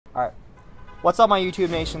What's up, my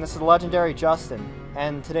YouTube nation? This is legendary Justin,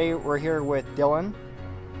 and today we're here with Dylan.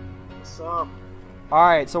 What's up?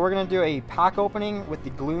 Alright, so we're gonna do a pack opening with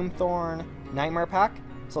the Gloomthorn Nightmare pack.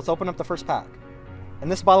 So let's open up the first pack.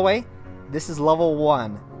 And this, by the way, this is level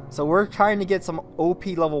 1. So we're trying to get some OP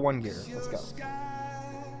level 1 gear. Let's go.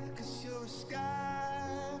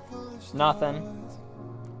 Nothing.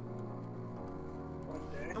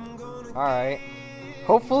 Alright.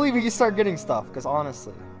 Hopefully we can start getting stuff, because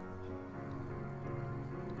honestly.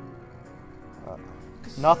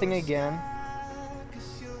 Nothing again.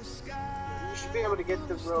 You should be able to get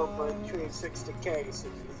the rope between 6 to K, so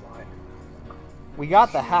you fly. We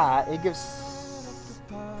got the hat. It gives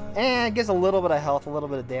it gives a little bit of health, a little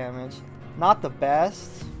bit of damage. Not the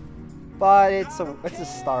best, but it's a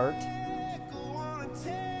start.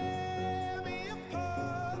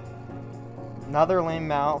 Another lame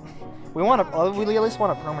mount. We at least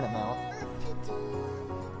want a permanent mount.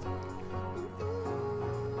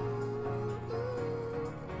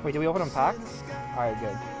 Wait, did we open them packs? Alright,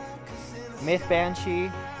 good. Myth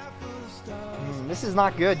Banshee. This is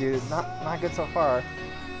not good, dude. Not good so far.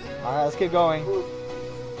 Alright, let's keep going.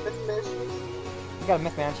 Myth Banshee? We got a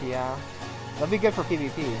Myth Banshee, yeah. That'd be good for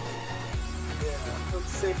PvP. Yeah, let's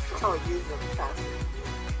see if we can't use them fast.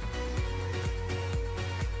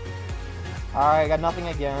 Alright, got nothing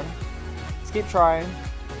again. Let's keep trying.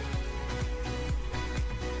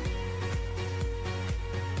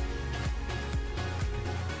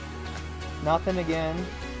 Nothing again.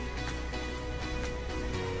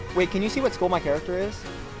 Wait, can you see what school my character is?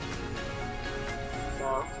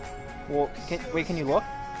 No. Well, can you look?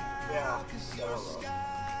 Yeah.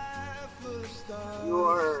 You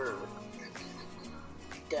are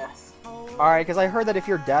death. Alright, because I heard that if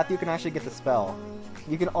you're death, you can actually get the spell.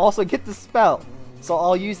 You can also get the spell. So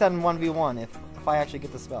I'll use that in 1v1 if I actually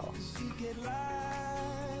get the spell.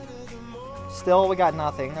 Still, we got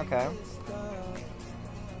nothing. Okay.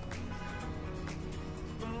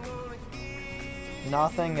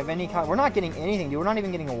 Nothing of any kind. We're not getting anything, dude. We're not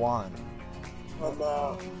even getting a wand. Oh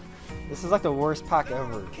no. This is like the worst pack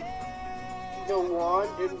ever. The wand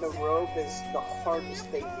in the robe is the hardest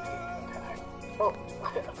thing to get in the pack. Oh,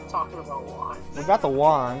 I'm talking about wands. We got the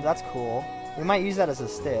wand. That's cool. We might use that as a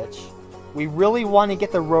stitch. We really want to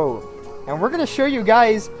get the robe. And we're going to show you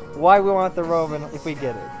guys why we want the robe and if we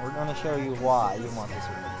get it. We're going to show you why you want this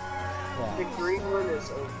robe. Yeah. The green one is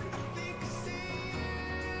OP.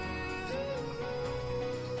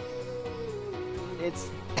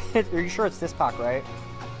 Are you sure it's this pack, right?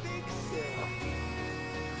 Yeah.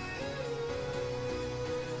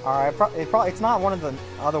 Alright, it's not one of the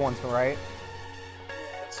other ones, right?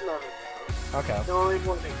 Yeah, it's not a Okay. The only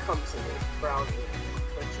one that comes in is brown,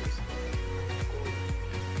 which is cool.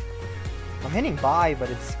 I'm hitting buy, but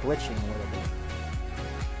it's glitching a little bit.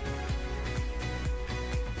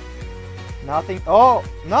 Nothing. Oh,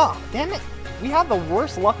 no! Damn it! We have the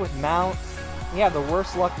worst luck with mounts. We have the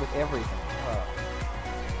worst luck with everything.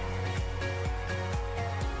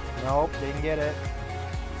 Nope, didn't get it.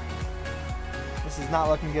 This is not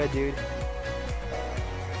looking good, dude.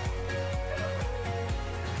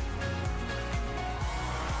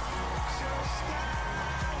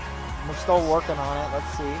 We're still working on it.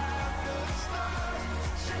 Let's see.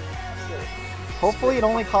 Hopefully it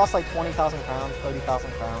only costs like 20,000 crowns,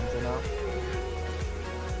 30,000 crowns, you know?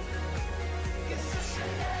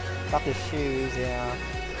 Got the shoes, yeah.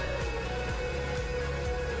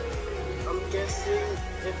 I'm guessing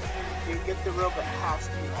if you get the robe, it has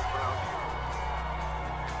to be the brown.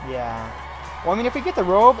 Yeah. Well, I mean, if we get the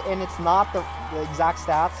robe and it's not the exact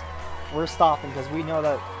stats, we're stopping because we know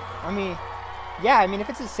that. I mean, yeah. I mean, if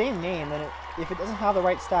it's the same name, then if it doesn't have the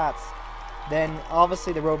right stats, then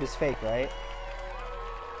obviously the robe is fake, right?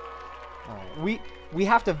 Alright. We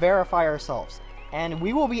have to verify ourselves, and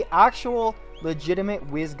we will be actual, legitimate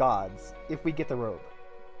Wiz gods if we get the robe.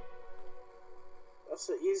 That's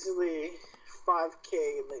easily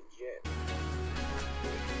 5K legit.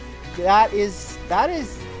 That is,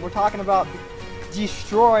 we're talking about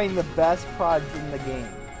destroying the best prods in the game.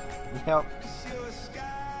 Yep.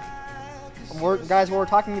 Guys, what we're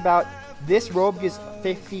talking about, this robe gives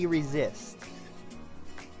 50 resist.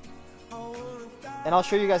 And I'll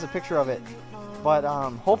show you guys a picture of it. But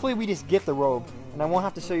hopefully we just get the robe, and I won't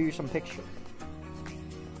have to show you some picture.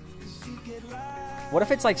 What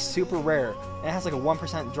if it's like super rare, and it has like a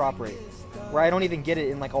 1% drop rate, where I don't even get it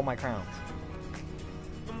in like all my crowns?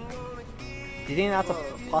 Do you think that's a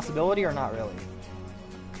possibility or not really?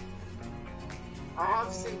 I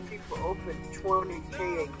have seen people open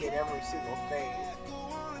 20K and get every single thing.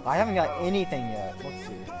 I haven't got anything yet. Let's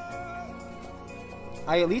see.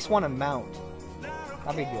 I at least want a mount.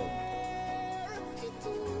 That'd be good.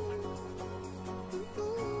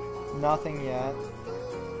 Nothing yet.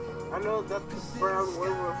 I know that the brown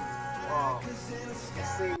werewolf, the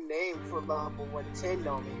same name for level 110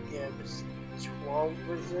 only gives 12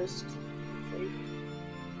 resist.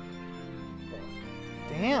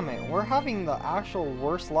 Damn it, we're having the actual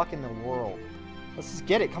worst luck in the world. Let's just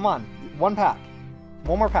get it, come on. One pack.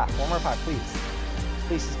 One more pack, please.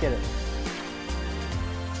 Please just get it.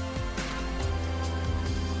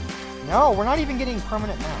 No, we're not even getting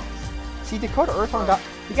permanent mounts. See, Dakota Earthworm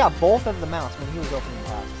he got both of the mounts when he was opening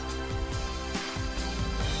packs.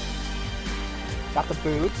 Got the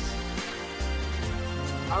boots.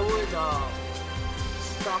 I would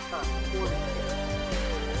stop at 40.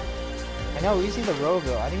 I know, we just need the robe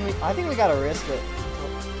though. I think we gotta risk it.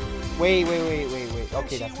 Wait.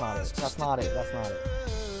 Okay, that's not it.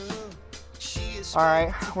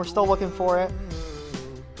 Alright, we're still looking for it.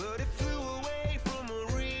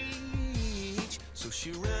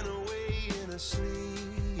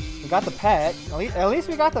 We got the pet. At least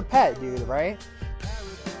we got the pet, dude, right?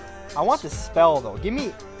 I want the spell though.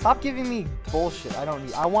 Stop giving me bullshit.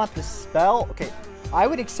 I want the spell. Okay, I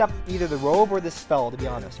would accept either the robe or the spell, to be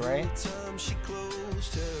honest, right?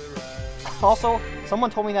 Also, someone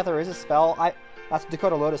told me that there is a spell. That's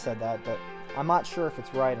Dakota Lotus said that, but I'm not sure if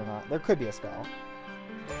it's right or not. There could be a spell.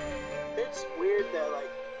 It's weird that like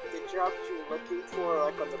it drops you looking for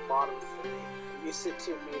like on the bottom 3. You sit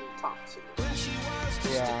to me and top 2.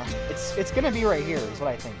 Yeah, it's gonna be right here, is what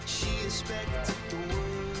I think.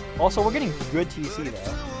 Also, we're getting good TC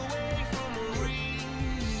though.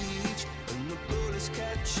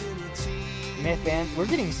 Myth band. We're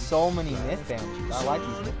getting so many myth bands. I like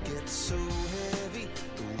these myth bands.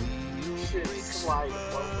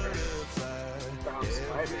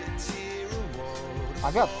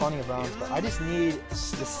 I've got plenty of rounds, but I just need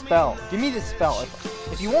the spell. Give me the spell.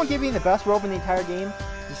 If you won't give me the best robe in the entire game,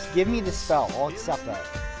 just give me the spell. I'll accept that.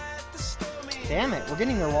 Damn it, we're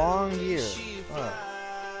getting the wrong gear. Oh.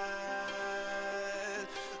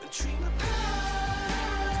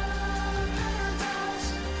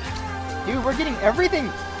 Dude, we're getting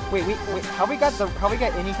everything. Wait. Have we got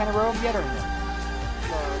any kind of robe yet or no?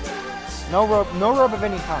 No robe of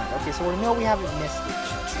any kind. Okay, so we know we haven't missed it.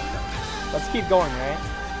 Let's keep going, right?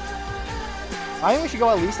 I think we should go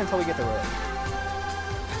at least until we get the robe.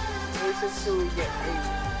 At least until we get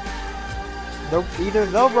either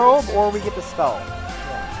the robe or we get the spell. Yeah.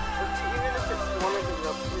 Even if it's one of the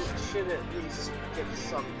robes, we should at least get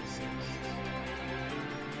some.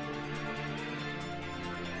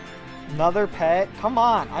 Another pet? Come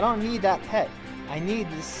on, I don't need that pet. I need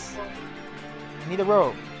this. I need a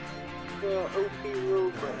robe. The OP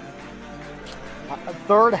robe. A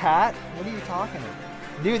third hat? What are you talking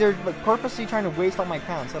about? Dude, they're like purposely trying to waste all my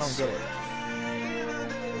pounds. I don't get it.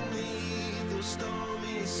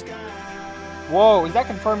 Whoa, is that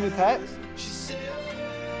confirmed new pet?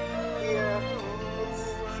 Yeah.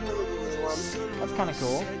 That's kind of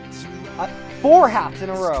cool. 4 hats in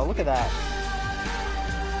a row. Look at that.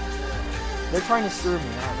 They're trying to screw me,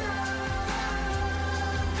 aren't they?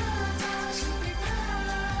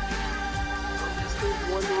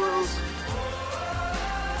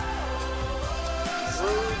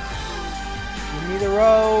 Give me the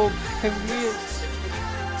robe.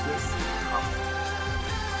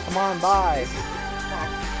 Come on, bye.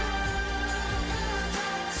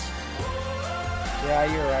 Yeah,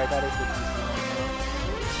 you're right. That is what you see.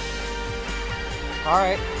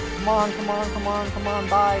 Alright. Come on.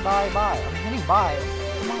 Bye. I'm hitting bye.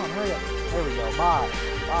 Come on, hurry up. There we go. Bye.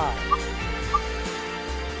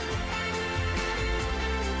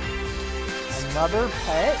 Another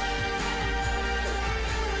pet?